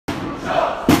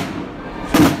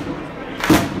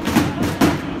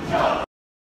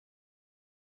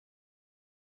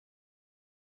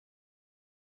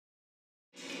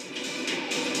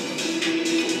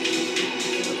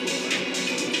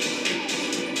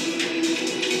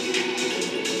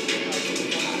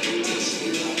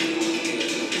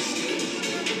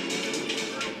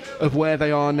of where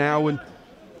they are now. And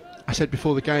I said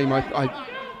before the game,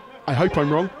 I hope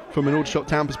I'm wrong from an Aldershot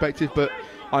Town perspective, but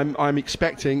I'm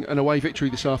expecting an away victory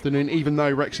this afternoon, even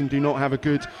though Wrexham do not have a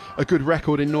good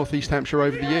record in North East Hampshire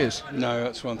over the years. No,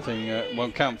 that's one thing.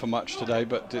 Won't count for much today,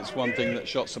 but it's one thing that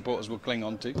Shot supporters will cling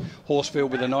on to.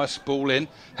 Horsfield with a nice ball in,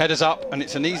 headers up, and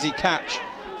it's an easy catch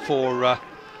for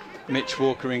Mitch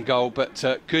Walker in goal. But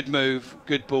good move,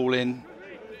 good ball in.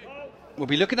 We'll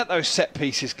be looking at those set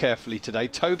pieces carefully today.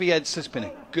 Toby Edds has been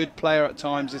a good player at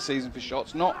times this season for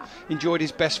Shots, not enjoyed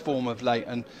his best form of late,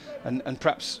 and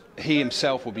perhaps he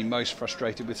himself will be most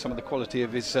frustrated with some of the quality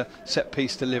of his set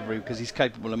piece delivery, because he's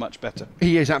capable of much better.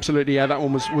 He is, absolutely. Yeah, that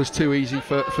one was too easy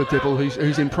for Dibble,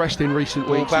 who's impressed in recent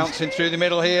weeks. Bouncing through the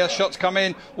middle here, Shots come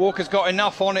in, Walker's got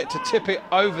enough on it to tip it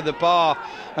over the bar,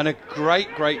 and a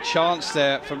great chance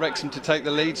there for Wrexham to take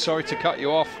the lead. Sorry to cut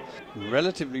you off.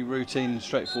 Relatively routine and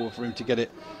straightforward for him to get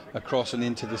it across and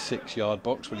into the 6-yard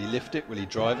box. Will he lift it? Will he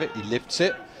drive it? He lifts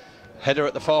it. Header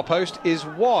at the far post is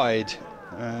wide.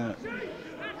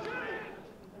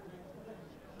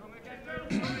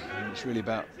 It's really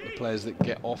about the players that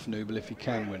get off Nouble if he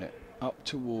can win it. Up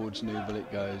towards Nouble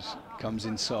it goes. Comes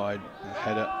inside. A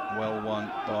header well won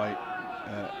by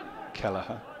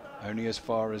Kelleher. Only as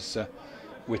far as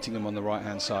Whittingham on the right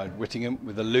hand side. Whittingham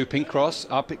with a looping cross,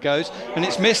 up it goes, and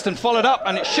it's missed and followed up,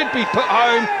 and it should be put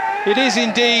home. It is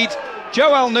indeed.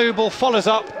 Joel Nouble follows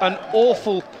up an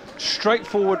awful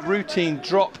straightforward routine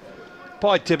drop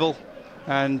by Dibble,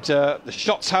 and the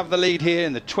Shots have the lead here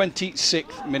in the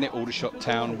 26th minute. Aldershot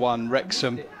Town 1,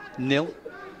 Wrexham 0.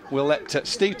 We'll let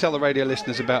Steve tell the radio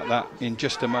listeners about that in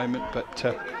just a moment,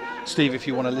 but Steve, if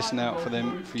you want to listen out for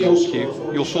them for your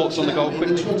cue. Your thoughts on the goal,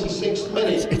 quick?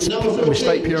 It's a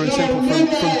mistake, pure and simple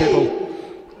from Dibble.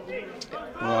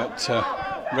 Right,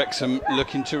 Wrexham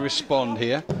looking to respond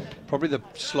here. Probably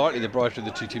slightly the brighter of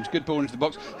the two teams. Good ball into the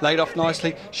box, laid off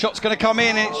nicely. Shot's going to come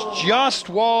in, it's just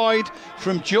wide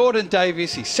from Jordan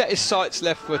Davies. He set his sights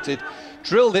left-footed,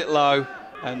 drilled it low,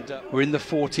 and we're in the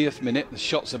 40th minute. The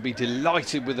Shots will be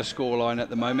delighted with the scoreline at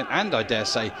the moment, and I dare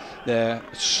say they're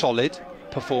solid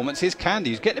performance. Here's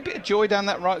Candy, who's getting a bit of joy down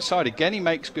that right side. Again, he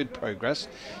makes good progress.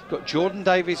 Got Jordan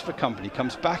Davies for company.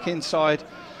 Comes back inside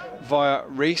via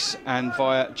Rees and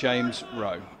via James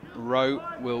Rowe. Rowe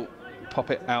will pop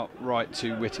it out right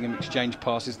to Whittingham, exchange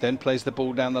passes, then plays the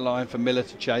ball down the line for Miller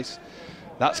to chase.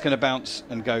 That's going to bounce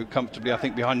and go comfortably, I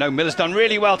think, behind. No, Miller's done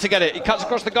really well to get it. He cuts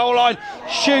across the goal line,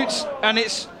 shoots, and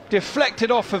it's deflected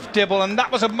off of Dibble, and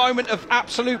that was a moment of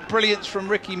absolute brilliance from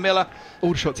Ricky Miller.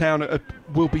 Aldershot Town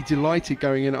will be delighted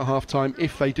going in at half-time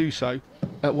if they do so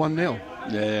at 1-0.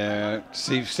 Yeah,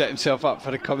 Steve set himself up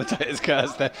for the commentator's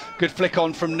curse there. Good flick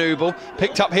on from Nouble.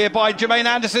 Picked up here by Jermaine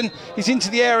Anderson. He's into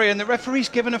the area, and the referee's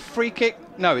given a free kick.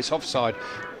 No, it's offside.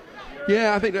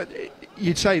 Yeah, I think that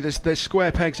you'd say there's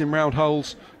square pegs in round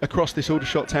holes across this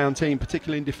Aldershot Town team,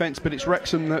 particularly in defence, but it's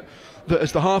Wrexham that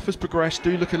as the half has progressed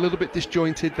do look a little bit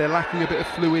disjointed. They're lacking a bit of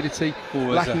fluidity,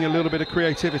 lacking a little bit of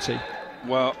creativity.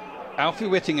 Well, Alfie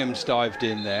Whittingham's dived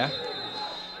in there.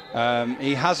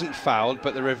 He hasn't fouled,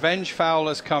 but the revenge foul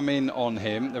has come in on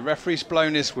him. The referee's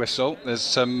blown his whistle. There's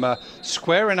some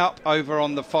squaring up over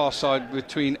on the far side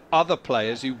between other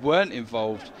players who weren't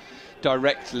involved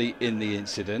directly in the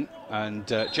incident, and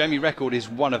Jamie Record is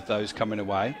one of those coming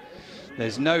away.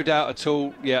 There's no doubt at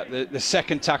all. Yeah, the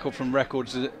second tackle from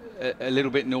Record's a little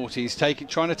bit naughty. He's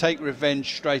trying to take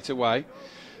revenge straight away.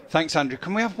 Thanks, Andrew.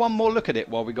 Can we have one more look at it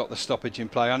while we got the stoppage in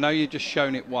play? I know you've just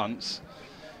shown it once.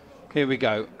 Here we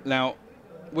go. Now,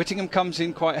 Whittingham comes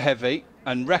in quite heavy,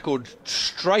 and Record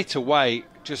straight away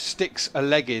just sticks a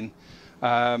leg in.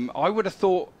 I would have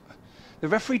thought the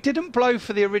referee didn't blow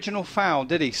for the original foul,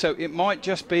 did he? So it might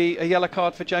just be a yellow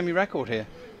card for Jamie Record here.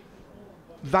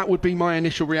 That would be my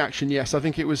initial reaction, yes. I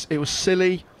think it was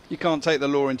silly. You can't take the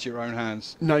law into your own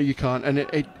hands. No, you can't, and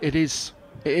it is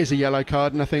a yellow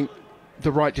card, and I think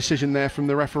the right decision there from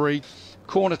the referee.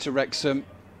 Corner to Wrexham.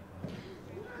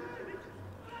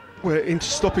 We're into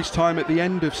stoppage time at the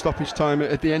end of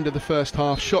the first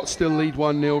half. Shots still lead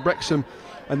 1-0. Wrexham,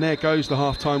 and there goes the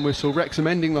half-time whistle. Wrexham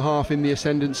ending the half in the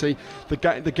ascendancy.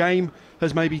 The game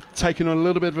has maybe taken on a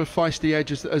little bit of a feisty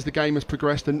edge as the game has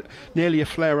progressed, and nearly a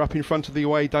flare-up in front of the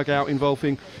away dugout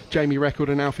involving Jamie Record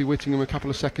and Alfie Whittingham a couple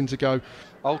of seconds ago.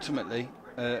 Ultimately,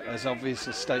 as obvious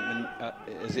a statement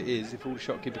as it is, if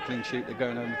Aldershot keep a clean sheet, they're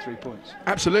going home with 3 points.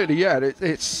 Absolutely, yeah. It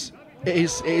is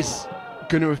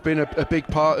going to have been a big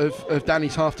part of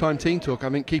Danny's half-time team talk. I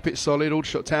think keep it solid.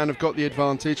 Aldershot Town have got the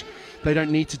advantage. They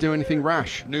don't need to do anything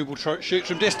rash. Nouble shoots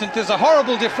from distance. There's a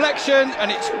horrible deflection, and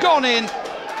it's gone in.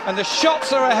 And the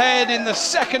Shots are ahead in the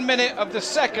second minute of the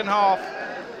second half.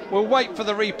 We'll wait for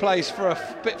the replays for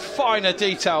a bit finer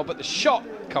detail, but the shot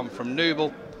come from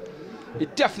Nouble.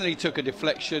 It definitely took a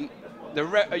deflection.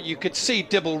 You could see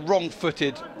Dibble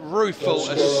wrong-footed, rueful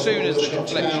as soon as the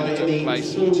deflection took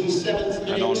place.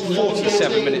 And on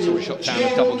 47 minutes, Aldershot Town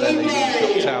have doubled their lead.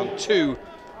 Aldershot Town 2,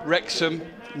 Wrexham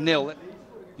 0.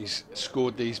 He's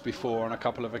scored these before on a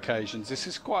couple of occasions. This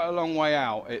is quite a long way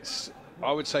out. It's,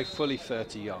 I would say, fully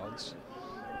 30 yards.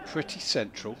 Pretty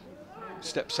central.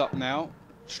 Steps up now,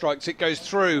 strikes it, goes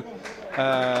through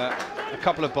a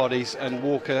couple of bodies, and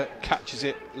Walker catches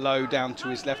it low down to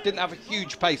his left. Didn't have a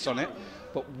huge pace on it,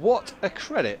 but what a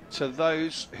credit to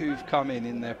those who've come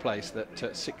in their place,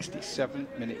 that 67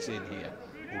 minutes in here,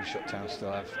 Aldershot Town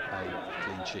still have a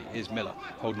clean sheet. Here's Miller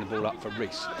holding the ball up for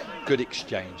Rees. Good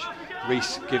exchange.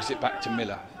 Rees gives it back to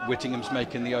Miller. Whittingham's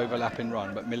making the overlapping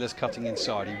run, but Miller's cutting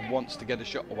inside. He wants to get a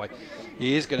shot away.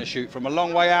 He is going to shoot from a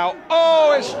long way out.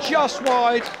 Oh, it's just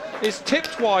wide. It's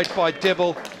tipped wide by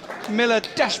Dibble. Miller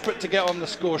desperate to get on the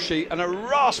score sheet, and a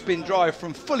rasping drive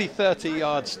from fully 30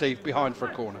 yards, Steve, behind for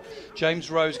a corner. James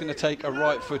Rowe's going to take a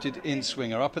right-footed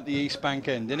in-swinger up at the East Bank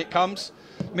end. In it comes,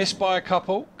 missed by a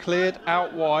couple, cleared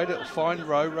out wide. It'll find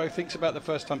Rowe. Rowe thinks about the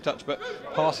first-time touch, but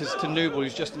passes to Nouble,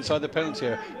 who's just inside the penalty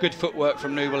area. Good footwork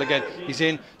from Nouble again. He's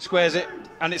in, squares it,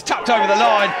 and it's tapped over the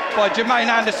line by Jermaine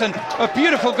Anderson. A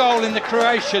beautiful goal in the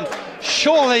creation.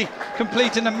 Surely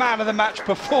completing a man-of-the-match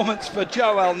performance for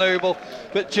Joel Nouble.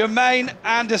 But Jermaine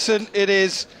Anderson it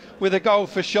is, with a goal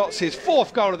for Shots, his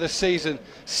 4th goal of the season.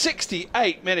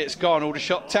 68 minutes gone.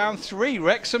 Aldershot Town 3,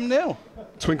 Wrexham 0.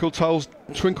 Twinkle toes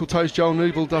Joel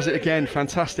Nouble does it again.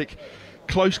 Fantastic,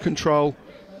 close control,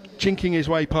 jinking his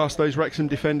way past those Wrexham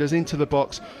defenders into the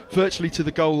box, virtually to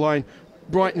the goal line,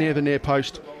 right near the near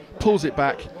post, pulls it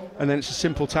back, and then it's a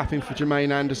simple tap in for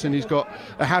Jermaine Anderson, who's got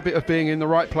a habit of being in the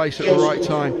right place at the right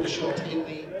time.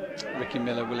 Ricky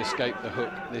Miller will escape the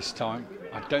hook this time.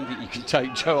 I don't think you can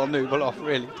take Joel Nouble off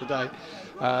really today.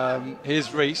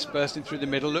 Here's Rees bursting through the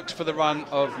middle, looks for the run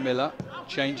of Miller,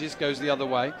 changes, goes the other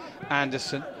way.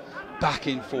 Anderson back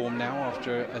in form now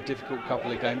after a difficult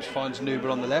couple of games, finds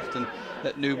Nouble on the left, and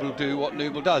let Nouble do what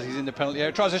Nouble does. He's in the penalty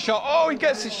area, tries a shot, oh, he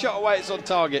gets his shot away, it's on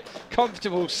target.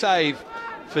 Comfortable save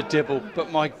for Dibble,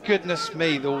 but my goodness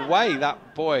me, the way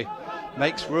that boy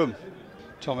makes room.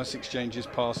 Thomas exchanges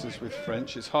passes with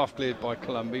French. It's half cleared by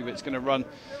Columbia, but it's going to run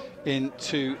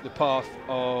into the path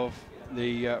of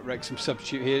the Wrexham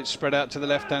substitute here. It's spread out to the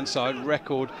left-hand side.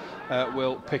 Record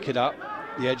will pick it up,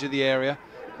 the edge of the area,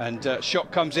 and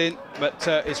shot comes in, but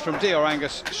it's from Dior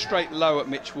Angus, straight low at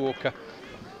Mitch Walker.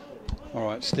 All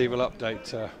right, Steve will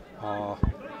update our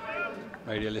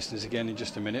radio listeners again in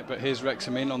just a minute, but here's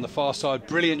Wrexham in on the far side.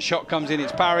 Brilliant shot comes in,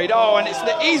 it's parried. Oh, and it's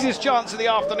the easiest chance of the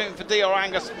afternoon for Dior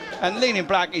Angus, and Leaning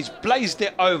Black, he's blazed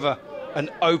it over. An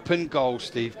open goal,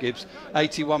 Steve Gibbs.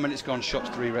 81 minutes gone, Shots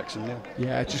 3, Wrexham 0.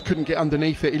 Yeah, just couldn't get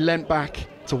underneath it. He leant back.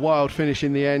 It's a wild finish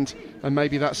in the end, and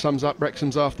maybe that sums up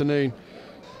Wrexham's afternoon.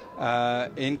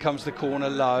 In comes the corner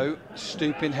low,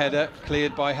 stooping header,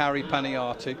 cleared by Harry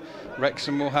Paniatu.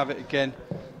 Wrexham will have it again.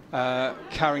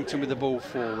 Carrington with the ball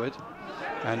forward.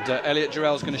 And Elliot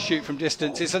Jarrell's going to shoot from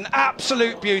distance. It's an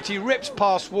absolute beauty. Rips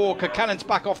past Walker. Cannon's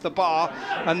back off the bar.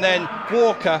 And then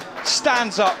Walker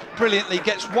stands up brilliantly.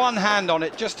 Gets one hand on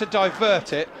it just to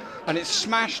divert it. And it's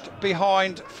smashed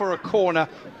behind for a corner.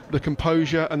 The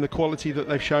composure and the quality that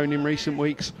they've shown in recent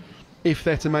weeks, if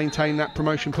they're to maintain that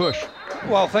promotion push.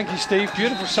 Well, thank you, Steve.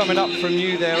 Beautiful summing up from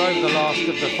you there over the last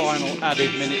of the final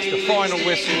added minutes. The final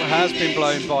whistle has been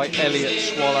blown by Elliot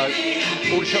Swallow.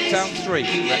 Aldershot Town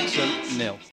 3, Wrexham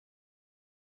 0.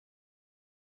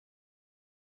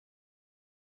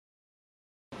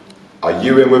 Are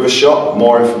you in with a shot?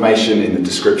 More information in the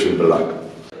description below.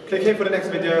 Click here for the next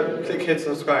video. Click here to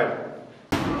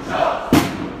subscribe.